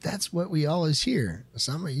then that's what we always hear.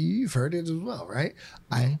 Some of you've heard it as well, right?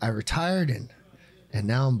 I retired and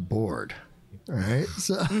now I'm bored. All right.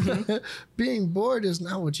 So being bored is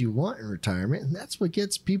not what you want in retirement. And that's what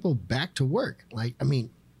gets people back to work. Like, I mean,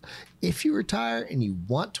 if you retire and you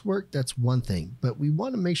want to work, that's one thing. But we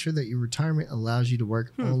want to make sure that your retirement allows you to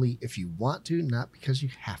work only if you want to, not because you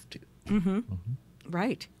have to.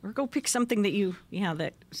 Right. Or go pick something that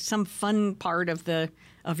that some fun part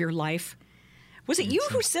of your life. Was it you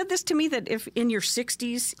who said this to me, that if in your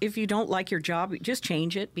 60s, if you don't like your job, just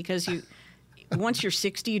change it, because once you're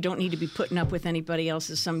 60, you don't need to be putting up with anybody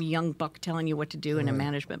else's, some young buck telling you what to do in a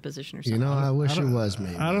management position or something. You know, I wish it was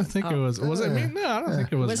me. I don't think it was. Was it me? No, I don't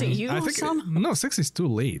think it was. Was me. it you, I think Sam? no, 60 is too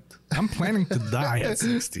late. I'm planning to die at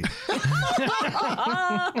 60.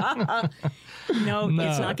 No,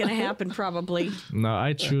 it's not going to happen, probably. No,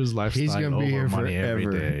 I choose lifestyle He's gonna over be here money every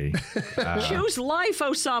forever. day. Choose life,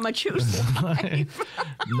 Osama. Choose life.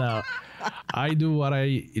 No, I do what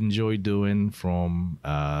I enjoy doing from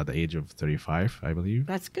the age of 35, I believe.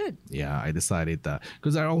 That's good. Yeah, I decided that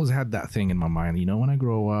because I always had that thing in my mind. You know, when I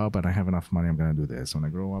grow up and I have enough money, I'm gonna do this. When I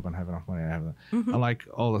grow up and have enough money, I have. I like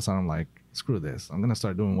all of a sudden, I'm like, screw this. I'm gonna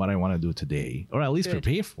start doing what I want to do today, or at least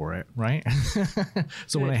prepare for it, right?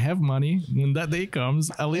 So when I have money, when that day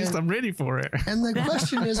comes, at least I'm ready for it. And the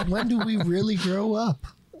question is, when do we really grow up?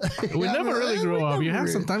 We never really grow up. You have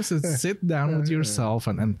sometimes to sit down with yourself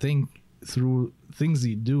and think through things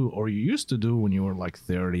you do or you used to do when you were like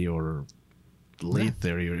 30 or late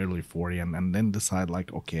 30 or early 40, and then decide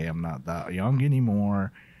like, okay, I'm not that young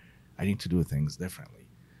anymore. I need to do things differently.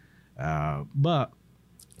 But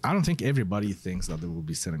I don't think everybody thinks that they will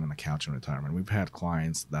be sitting on the couch in retirement. We've had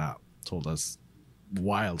clients that told us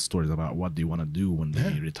wild stories about what they want to do when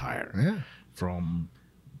they retire. Yeah. From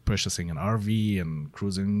purchasing an RV and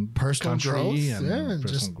cruising Personal country growth, and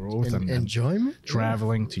personal growth and enjoyment,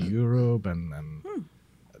 traveling to Europe and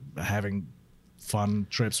having fun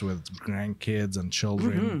trips with grandkids and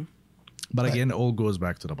children. But again, it all goes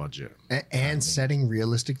back to the budget and setting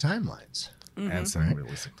realistic timelines. And setting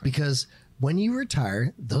realistic time. Because when you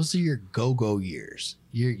retire, those are your go-go years.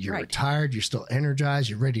 You're retired, you're still energized,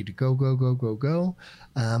 you're ready to go. But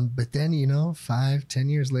then, 5-10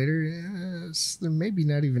 years later, maybe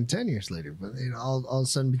not even 10 years later, but it all of a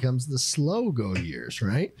sudden becomes the slow go years,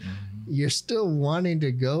 right? You're still wanting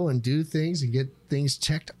to go and do things and get things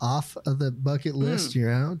checked off of the bucket list,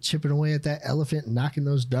 chipping away at that elephant and knocking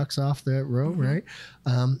those ducks off that row, right?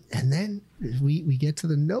 And then we get to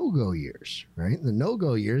the no-go years, right? The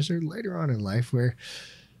no-go years are later on in life where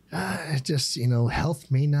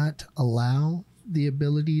health may not allow the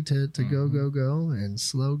ability to go and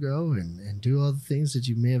slow go and do all the things that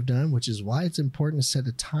you may have done, which is why it's important to set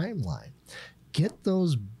a timeline. Get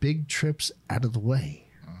those big trips out of the way,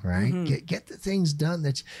 right? Get the things done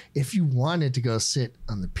that if you wanted to go sit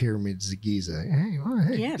on the pyramids of Giza,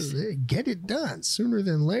 yes, get it done sooner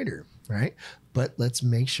than later, right? But let's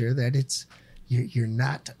make sure that you're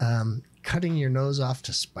not cutting your nose off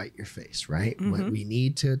to spite your face, right? What we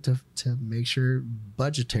need to make sure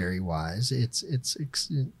budgetary wise, it's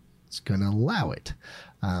going to allow it,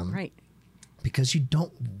 right? Because you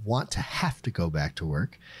don't want to have to go back to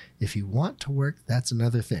work. If you want to work, that's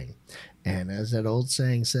another thing. And as that old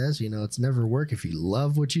saying says, it's never work if you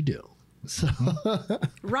love what you do. So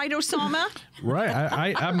right, Osama?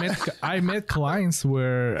 Right. I met clients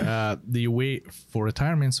where they wait for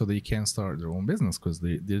retirement so they can start their own business because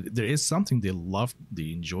there is something they love,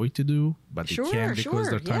 they enjoy to do, but they can't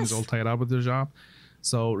because their time is all tied up with their job.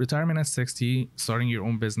 So retirement at 60, starting your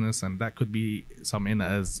own business, and that could be something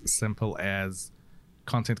as simple as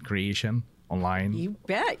content creation online. You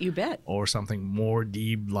bet. Or something more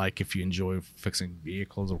deep, like if you enjoy fixing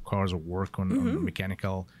vehicles or cars or work on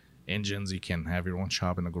mechanical engines, you can have your own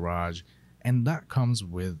shop in the garage, and that comes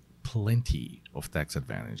with plenty of tax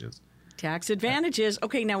advantages.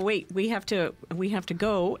 Okay, now wait. We have to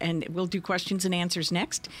go, and we'll do questions and answers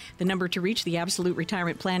next. The number to reach the Absolute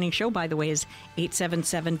Retirement Planning Show, by the way, is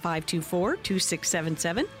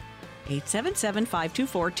 877-524-2677.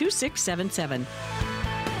 877-524-2677.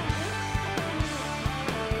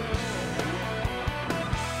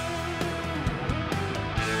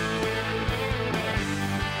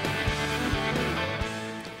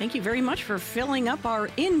 Thank you very much for filling up our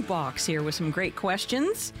inbox here with some great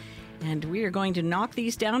questions. And we are going to knock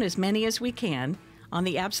these down, as many as we can, on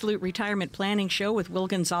the Absolute Retirement Planning Show with Will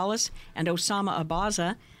Gonzalez and Osama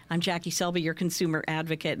Abaza. I'm Jackie Selby, your consumer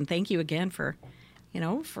advocate, and thank you again for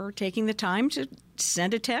taking the time to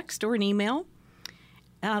send a text or an email.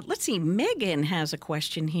 Let's see, Megan has a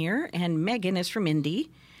question here, and Megan is from Indy.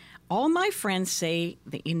 All my friends say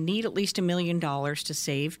that you need at least $1 million to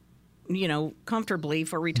save, comfortably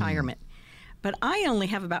for retirement. But I only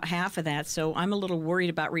have about half of that, so I'm a little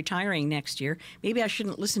worried about retiring next year. Maybe I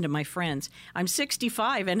shouldn't listen to my friends. I'm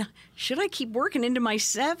 65, and should I keep working into my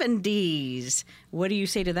 70s? What do you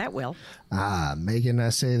say to that, Will? Megan, I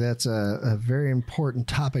say that's a very important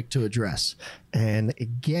topic to address. And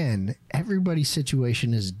again, everybody's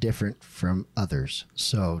situation is different from others.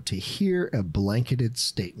 So to hear a blanketed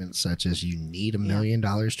statement such as you need $1 million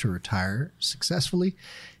to retire successfully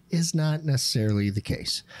is not necessarily the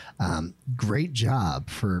case. Great job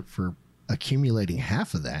for accumulating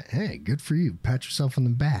half of that. Hey, good for you. Pat yourself on the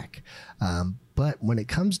back. But when it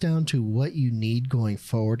comes down to what you need going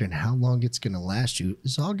forward and how long it's going to last you,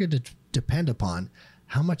 is all going to depend upon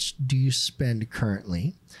how much do you spend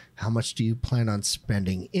currently, how much do you plan on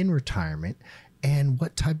spending in retirement, and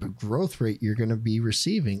what type of growth rate you're going to be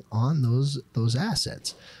receiving on those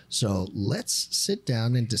assets. So let's sit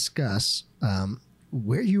down and discuss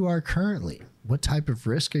where you are currently. What type of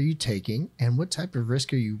risk are you taking, and what type of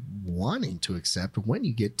risk are you wanting to accept when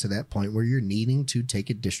you get to that point where you're needing to take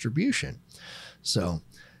a distribution? So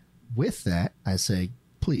with that, I say,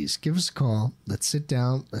 please give us a call. Let's sit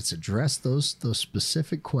down. Let's address those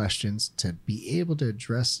specific questions to be able to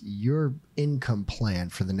address your income plan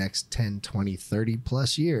for the next 10, 20, 30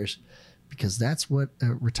 plus years, because that's what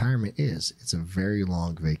retirement is. It's a very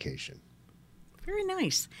long vacation. Very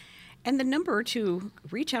nice. And the number to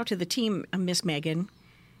reach out to the team, Miss Megan,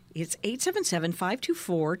 is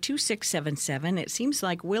 877-524-2677. It seems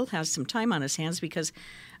like Will has some time on his hands because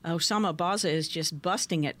Osama Abaza is just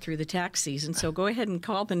busting it through the tax season. So go ahead and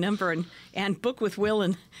call the number and book with Will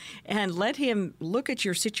and let him look at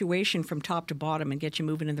your situation from top to bottom and get you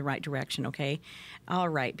moving in the right direction, okay? All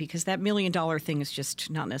right, because that $1 million thing is just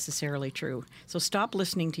not necessarily true. So stop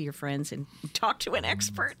listening to your friends and talk to an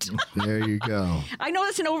expert. There you go. I know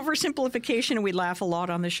that's an oversimplification and we laugh a lot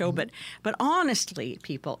on the show, but honestly,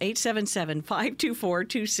 people,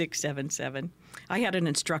 877-524-2677. I had an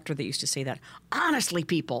instructor that used to say that. Honestly,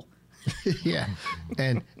 people. Yeah.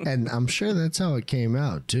 And I'm sure that's how it came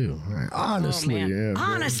out, too. Right. Honestly. Yeah,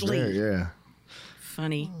 honestly. Yeah.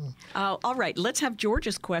 Funny. All right. Let's have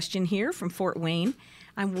George's question here from Fort Wayne.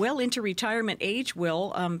 I'm well into retirement age,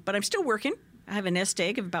 Will, but I'm still working. I have a nest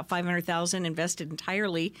egg of about $500,000 invested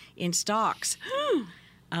entirely in stocks.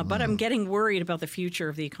 But I'm getting worried about the future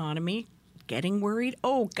of the economy. Getting worried?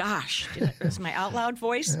 Oh, gosh. Is my out loud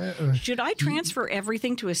voice? Should I transfer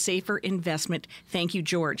everything to a safer investment? Thank you,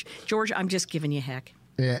 George. George, I'm just giving you heck.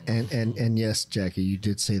 Yeah, and yes, Jackie, you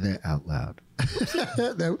did say that out loud.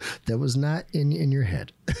 that was not in your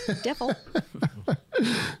head. Devil.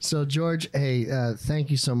 So, George, hey, thank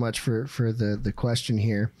you so much for the question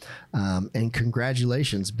here. And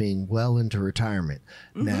congratulations being well into retirement.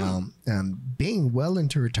 Mm-hmm. Now, being well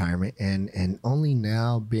into retirement and only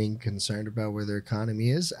now being concerned about where the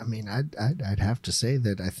economy is, I mean, I'd have to say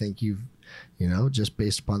that I think you've, just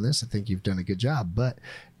based upon this, I think you've done a good job. But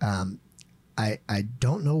I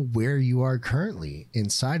don't know where you are currently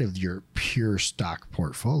inside of your pure stock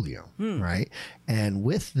portfolio, right? And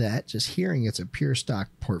with that, just hearing it's a pure stock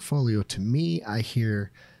portfolio, to me, I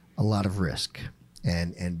hear a lot of risk.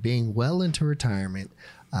 And being well into retirement,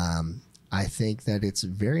 I think that it's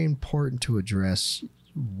very important to address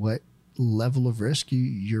what level of risk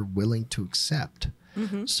you're willing to accept.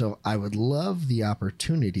 Mm-hmm. So I would love the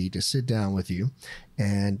opportunity to sit down with you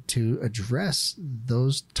and to address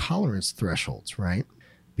those tolerance thresholds, right?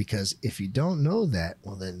 Because if you don't know that,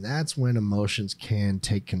 well, then that's when emotions can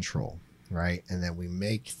take control, right? And then we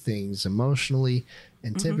make things emotionally.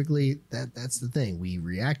 And typically that's the thing. We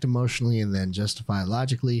react emotionally and then justify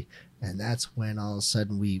logically. And that's when all of a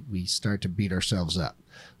sudden we start to beat ourselves up.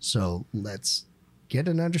 So let's get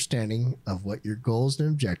an understanding of what your goals and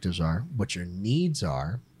objectives are, what your needs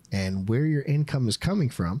are, and where your income is coming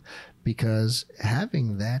from, because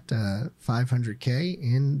having that $500K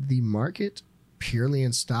in the market purely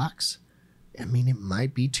in stocks, I mean, it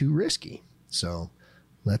might be too risky. So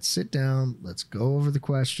let's sit down, let's go over the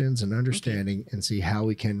questions and understanding and see how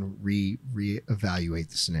we can reevaluate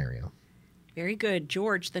the scenario. Very good.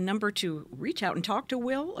 George, the number to reach out and talk to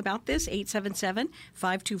Will about this,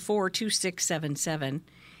 877-524-2677.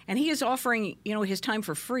 And he is offering, his time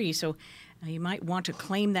for free, so you might want to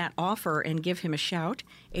claim that offer and give him a shout,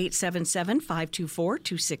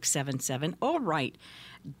 877-524-2677. All right.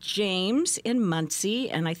 James in Muncie,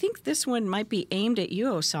 and I think this one might be aimed at you,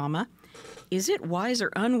 Osama. Is it wise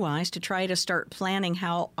or unwise to try to start planning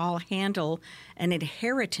how I'll handle an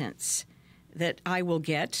inheritance that I will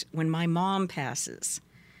get when my mom passes?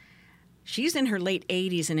 She's in her late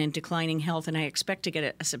 80s and in declining health, and I expect to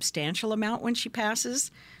get a substantial amount when she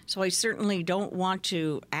passes. So I certainly don't want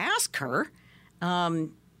to ask her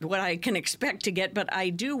what I can expect to get, but I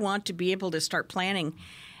do want to be able to start planning.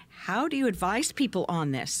 How do you advise people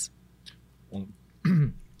on this? Well,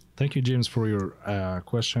 thank you, James, for your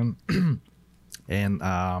question. And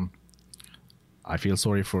I feel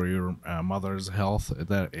sorry for your mother's health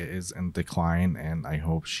that is in decline, and I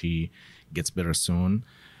hope she gets better soon.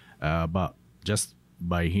 But just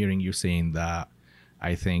by hearing you saying that,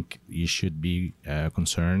 I think you should be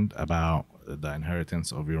concerned about the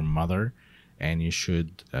inheritance of your mother, and you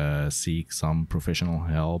should seek some professional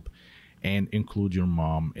help and include your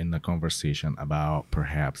mom in the conversation about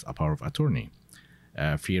perhaps a power of attorney,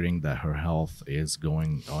 fearing that her health is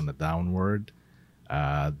going on a downward.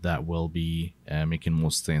 That will be making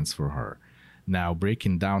most sense for her. Now,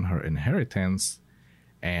 breaking down her inheritance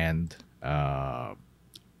and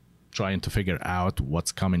trying to figure out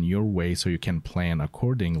what's coming your way so you can plan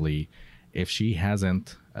accordingly. If she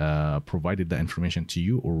hasn't provided the information to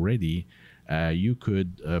you already, you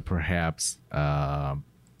could perhaps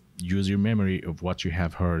use your memory of what you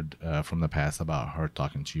have heard from the past about her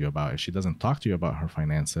talking to you about. If she doesn't talk to you about her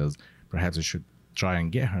finances, perhaps you should try and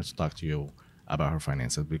get her to talk to you about her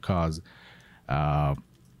finances, because God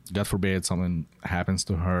forbid something happens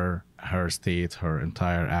to her, her estate, her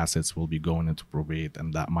entire assets will be going into probate,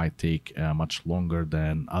 and that might take much longer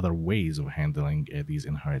than other ways of handling these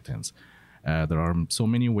inheritance. There are so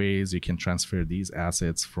many ways you can transfer these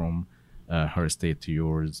assets from her estate to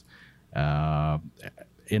yours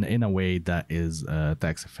in a way that is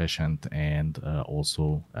tax efficient and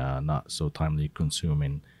also not so timely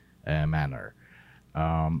consuming manner.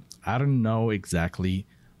 I don't know exactly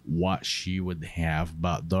what she would have,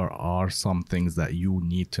 but there are some things that you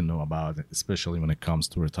need to know about, especially when it comes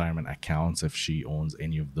to retirement accounts. If she owns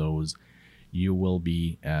any of those, you will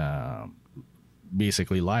be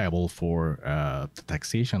basically liable for the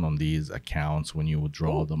taxation on these accounts when you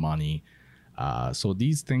withdraw the money. So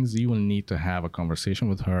these things you will need to have a conversation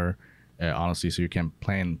with her, honestly, so you can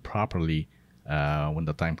plan properly when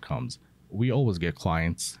the time comes. We always get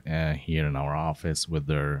clients here in our office with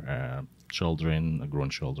their children, grown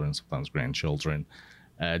children, sometimes grandchildren,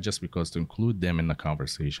 just because to include them in the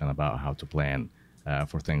conversation about how to plan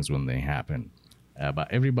for things when they happen. But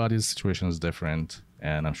everybody's situation is different,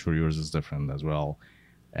 and I'm sure yours is different as well.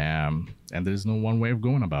 And there's no one way of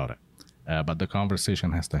going about it. But the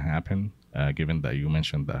conversation has to happen, given that you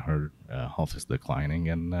mentioned that her health is declining,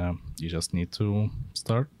 and you just need to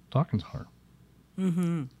start talking to her.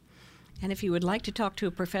 Mm-hmm. And if you would like to talk to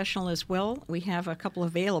a professional as well, we have a couple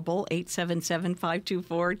available,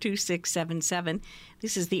 877-524-2677.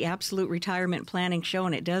 This is the Absolute Retirement Planning Show,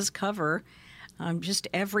 and it does cover just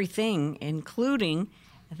everything, including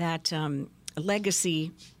that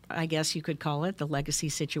legacy, I guess you could call it, the legacy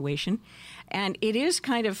situation. And it is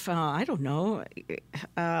kind of,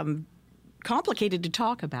 complicated to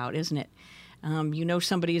talk about, isn't it?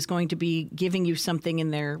 Somebody is going to be giving you something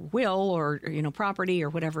in their will or, property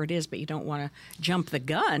or whatever it is, but you don't want to jump the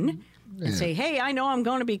gun and say, hey, I know I'm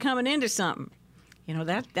going to be coming into something.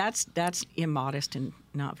 That's immodest and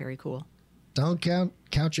not very cool. Don't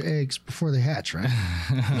count your eggs before they hatch, right?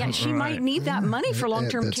 Yeah, she might need that money for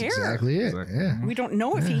long-term That's care. Exactly it. Yeah. We don't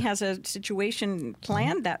know if he has a situation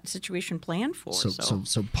planned, that situation planned for.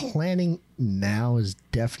 So planning now is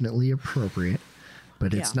definitely appropriate.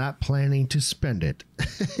 But it's not planning to spend it.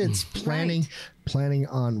 It's planning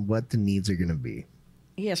on what the needs are going to be.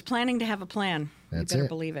 Yes, planning to have a plan. That's you better it.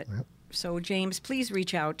 believe it. Yep. So, James, please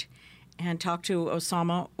reach out and talk to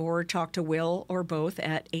Osama or talk to Will or both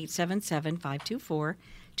at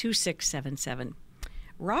 877-524-2677.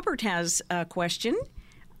 Robert has a question.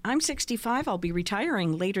 I'm 65. I'll be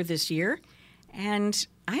retiring later this year. And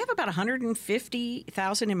I have about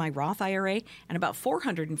 $150,000 in my Roth IRA and about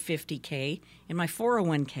 $450K in my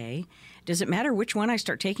 401K. Does it matter which one I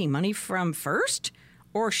start taking money from first,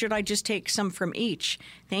 or should I just take some from each?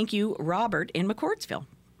 Thank you, Robert in McCourtsville.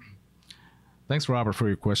 Thanks, Robert, for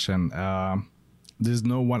your question. there's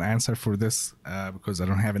no one answer for this because I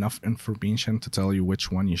don't have enough information to tell you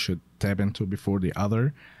which one you should tap into before the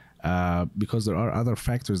other, because there are other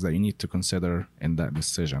factors that you need to consider in that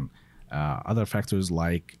decision. Other factors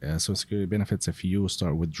like Social Security benefits, if you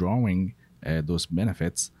start withdrawing those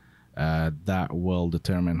benefits, that will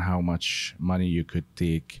determine how much money you could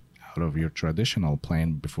take out of your traditional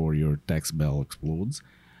plan before your tax bill explodes.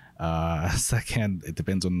 Second, it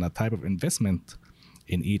depends on the type of investment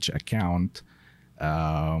in each account.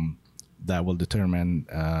 That will determine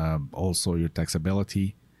also your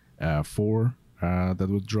taxability for that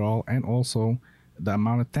withdrawal, and also the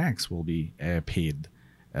amount of tax will be paid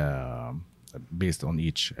based on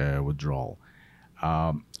each withdrawal.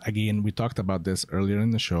 Again, we talked about this earlier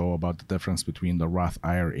in the show about the difference between the Roth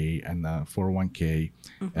IRA and the 401k.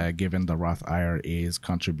 Given the Roth IRA's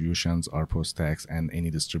contributions are post-tax, and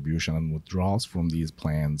any distribution and withdrawals from these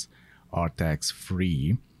plans are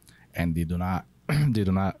tax-free, and they do not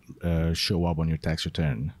show up on your tax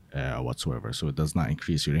return whatsoever. So it does not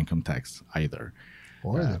increase your income tax either.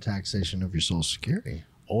 Or the taxation of your Social Security.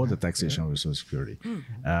 Or the taxation of your Social Security.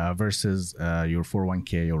 Versus your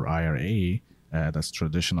 401k or IRA, that's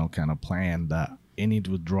traditional kind of plan that any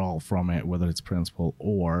withdrawal from it, whether it's principal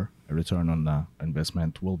or a return on the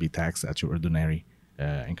investment, will be taxed at your ordinary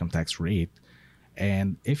income tax rate.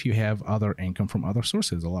 And if you have other income from other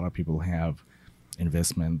sources, a lot of people have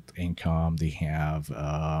investment income, they have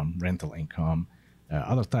rental income,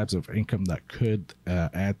 other types of income that could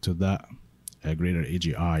add to that greater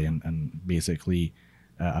AGI and basically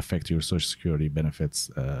affect your Social Security benefits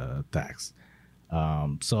tax.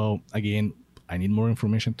 So again, I need more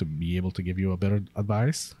information to be able to give you a better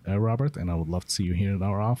advice, Robert, and I would love to see you here in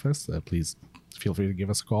our office. Please feel free to give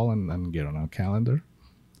us a call and get on our calendar.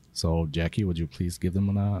 So Jackie, would you please give them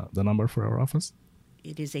the number for our office?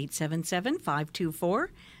 It is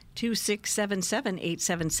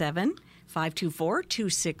 877-524-2677,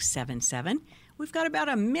 877-524-2677. We've got about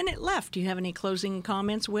a minute left. Do you have any closing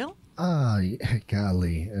comments, Will?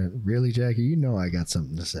 Golly. Really, Jackie? You know I got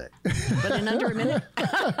something to say. But in under a minute?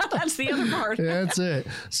 That's the other part. That's it.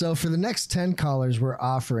 So for the next 10 callers, we're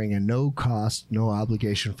offering a no-cost,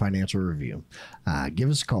 no-obligation financial review. Give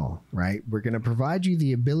us a call, right? We're going to provide you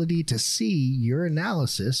the ability to see your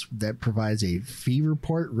analysis that provides a fee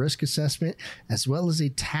report, risk assessment, as well as a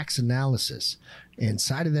tax analysis.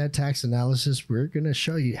 Inside of that tax analysis, we're going to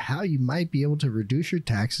show you how you might be able to reduce your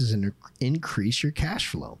taxes and increase your cash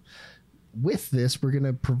flow. With this, we're going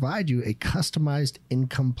to provide you a customized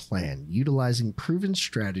income plan utilizing proven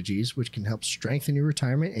strategies which can help strengthen your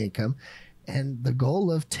retirement income, and the goal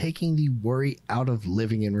of taking the worry out of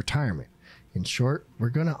living in retirement. In short, we're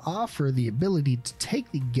going to offer the ability to take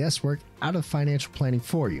the guesswork out of financial planning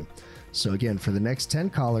for you. So again, for the next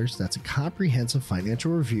 10 callers, that's a comprehensive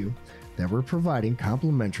financial review that we're providing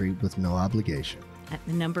complimentary with no obligation.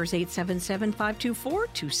 The number is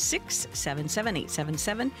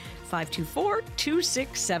 877-524-2677,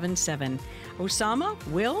 877-524-2677. Osama,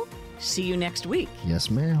 Will, see you next week. Yes,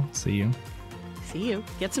 ma'am. See you. See you.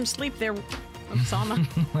 Get some sleep there, Osama.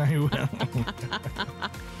 I will.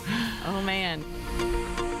 Oh, man.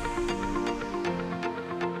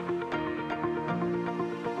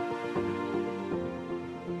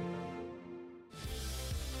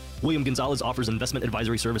 William Gonzalez offers investment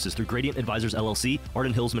advisory services through Gradient Advisors LLC,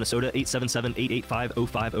 Arden Hills, Minnesota,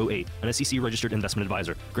 877-885-0508, an SEC-registered investment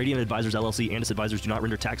advisor. Gradient Advisors LLC and its advisors do not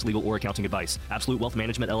render tax, legal, or accounting advice. Absolute Wealth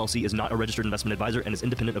Management LLC is not a registered investment advisor and is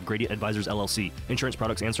independent of Gradient Advisors LLC. Insurance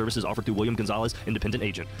products and services offered through William Gonzalez, independent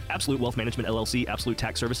agent. Absolute Wealth Management LLC, Absolute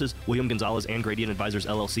Tax Services, William Gonzalez, and Gradient Advisors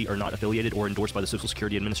LLC are not affiliated or endorsed by the Social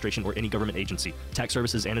Security Administration or any government agency. Tax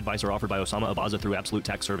services and advice are offered by Osama Abaza through Absolute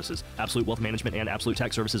Tax Services. Absolute Wealth Management and Absolute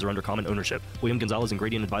Tax Services are under common ownership. William Gonzalez and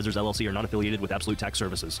Gradient Advisors LLC are not affiliated with Absolute Tax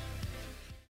Services.